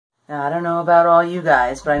Now, I don't know about all you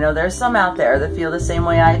guys, but I know there's some out there that feel the same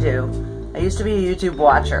way I do. I used to be a YouTube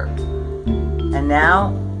watcher, and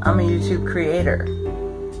now I'm a YouTube creator.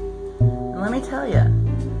 And let me tell you,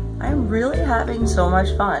 I'm really having so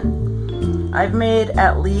much fun. I've made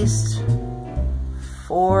at least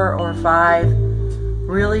 4 or 5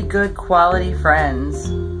 really good quality friends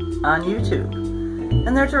on YouTube,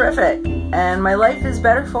 and they're terrific, and my life is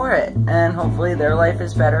better for it, and hopefully their life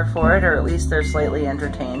is better for it, or at least they're slightly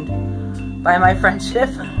entertained by my friendship.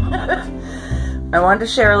 I wanted to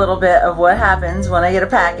share a little bit of what happens when I get a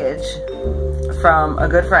package from a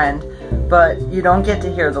good friend, but you don't get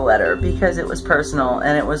to hear the letter because it was personal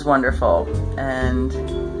and it was wonderful. And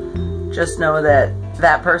just know that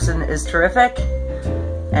that person is terrific,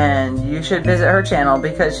 and you should visit her channel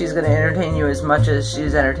because she's going to entertain you as much as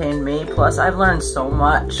she's entertained me. Plus, I've learned so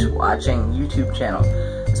much watching YouTube channels.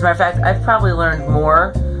 As a matter of fact, I've probably learned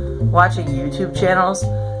more watching YouTube channels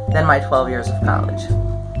than my 12 years of college.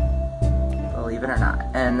 Believe it or not.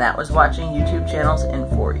 And that was watching YouTube channels in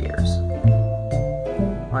 4 years.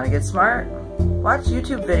 Want to get smart? Watch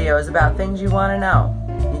YouTube videos about things you want to know.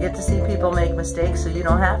 You get to see people make mistakes so you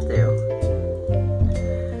don't have to.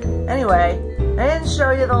 Anyway, I didn't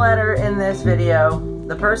show you the letter in this video.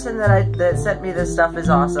 The person that sent me this stuff is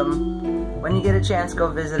awesome. When you get a chance, go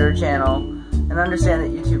visit her channel and understand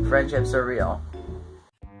that YouTube friendships are real.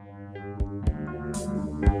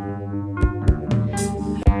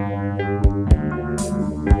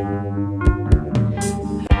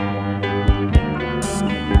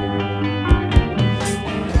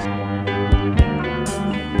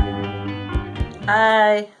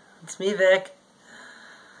 Hi, it's me, Vic.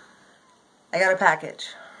 I got a package.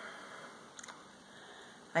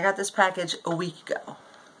 I got this package a week ago.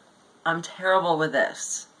 I'm terrible with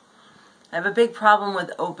this. I have a big problem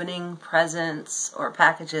with opening presents or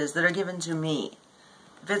packages that are given to me.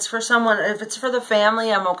 If it's for someone, if it's for the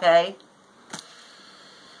family, I'm okay.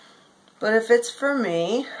 But if it's for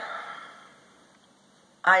me,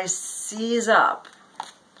 I seize up.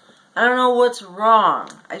 I don't know what's wrong.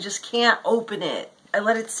 I just can't open it. I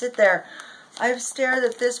let it sit there. I've stared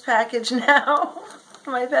at this package now,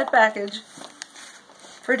 my pet package,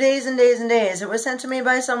 for days and days and days. It was sent to me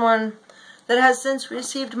by someone that has since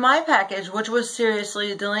received my package, which was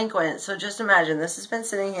seriously delinquent. So just imagine, this has been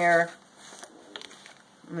sitting here.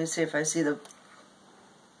 Let me see if I see the...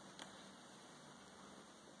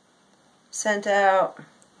 Sent out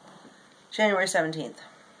January 17th.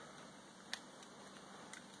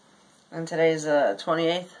 And today's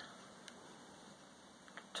 28th.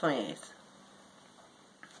 28th.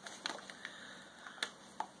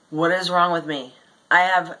 What is wrong with me? I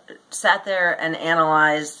have sat there and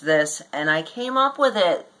analyzed this, and I came up with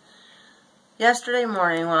it yesterday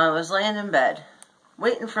morning when I was laying in bed,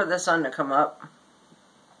 waiting for the sun to come up.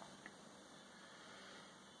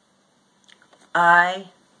 I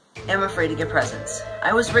am afraid to get presents.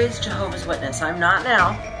 I was raised Jehovah's Witness. I'm not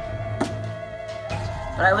now,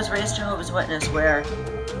 but I was raised Jehovah's Witness where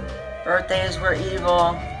birthdays were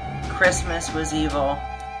evil, Christmas was evil,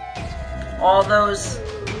 all those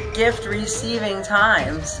gift receiving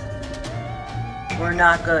times were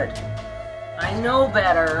not good. I know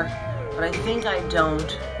better, but I think I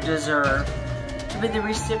don't deserve to be the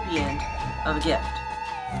recipient of a gift.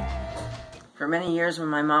 For many years when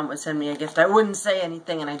my mom would send me a gift, I wouldn't say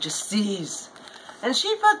anything and I'd just seize. And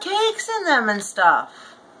she put cakes in them and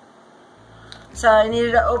stuff. So I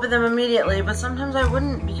needed to open them immediately, but sometimes I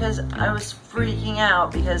wouldn't because I was freaking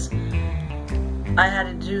out because I had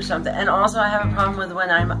to do something. And also I have a problem with when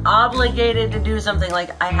I'm obligated to do something,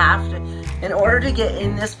 like I have to, in order to get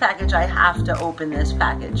in this package, I have to open this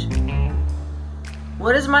package.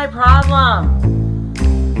 What is my problem?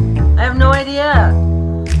 I have no idea.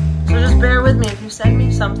 So just bear with me if you send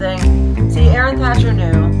me something. See, Aaron Thatcher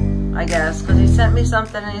knew, I guess, because he sent me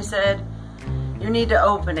something and he said, you need to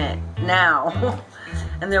open it now.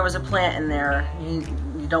 And there was a plant in there. You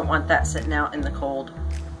don't want that sitting out in the cold.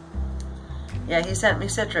 Yeah, he sent me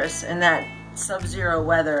citrus in that sub-zero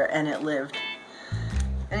weather and it lived.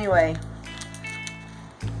 Anyway,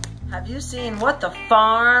 have you seen What the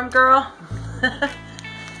Farm Girl?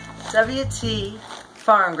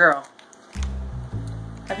 WTFarmGirl.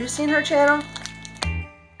 Have you seen her channel?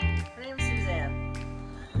 Her name's Suzanne.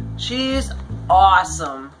 She's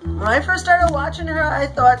awesome. When I first started watching her, I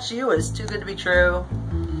thought she was too good to be true.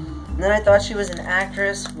 And then I thought she was an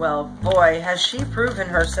actress. Well, boy, has she proven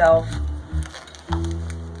herself.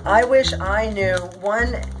 I wish I knew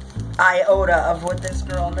one iota of what this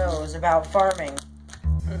girl knows about farming.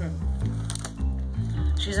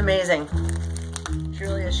 She's amazing. She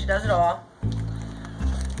really is. She does it all.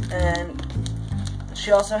 And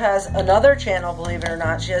She also has another channel, believe it or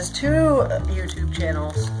not. She has 2 YouTube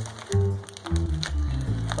channels.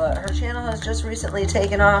 But her channel has just recently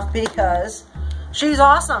taken off because she's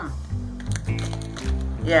awesome.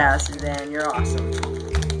 Yeah, Suzanne, you're awesome.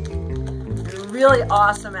 You're really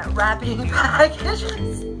awesome at wrapping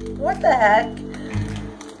packages. What the heck?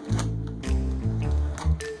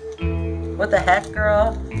 What the heck,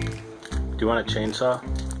 girl? Do you want a chainsaw?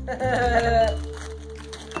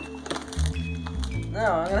 No,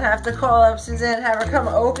 I'm gonna have to call up Suzanne and have her come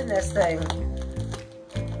open this thing.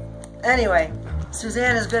 Anyway,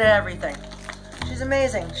 Suzanne is good at everything. She's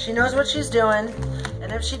amazing. She knows what she's doing,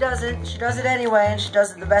 and if she doesn't, she does it anyway, and she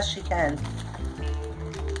does it the best she can.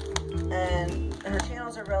 And her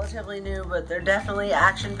channels are relatively new, but they're definitely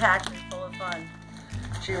action-packed and full of fun.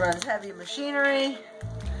 She runs heavy machinery.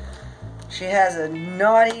 She has a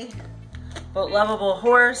naughty but lovable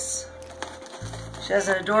horse. She has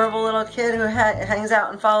an adorable little kid who hangs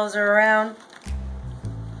out and follows her around.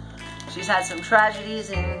 She's had some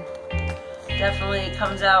tragedies and definitely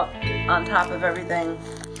comes out on top of everything.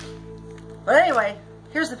 But anyway,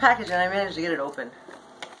 here's the package, and I managed to get it open.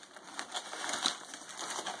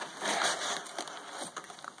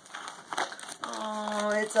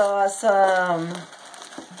 Oh, it's awesome.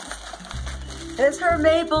 It's her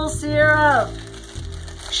maple syrup.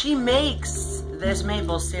 She makes this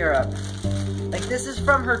maple syrup. Like, this is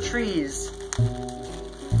from her trees.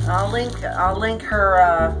 I'll link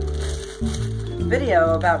her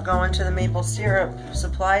video about going to the maple syrup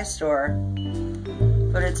supply store.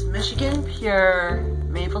 But it's Michigan pure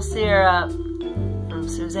maple syrup from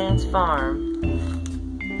Suzanne's farm.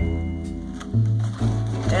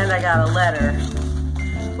 And I got a letter,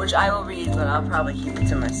 which I will read, but I'll probably keep it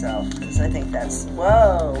to myself because I think that's,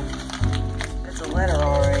 whoa, it's a letter,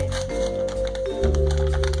 all right.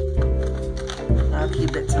 I'll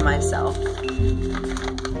keep it to myself.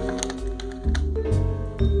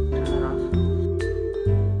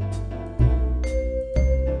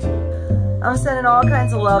 I'm sending all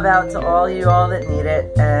kinds of love out to all you all that need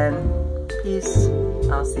it, and peace.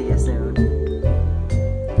 I'll see you soon.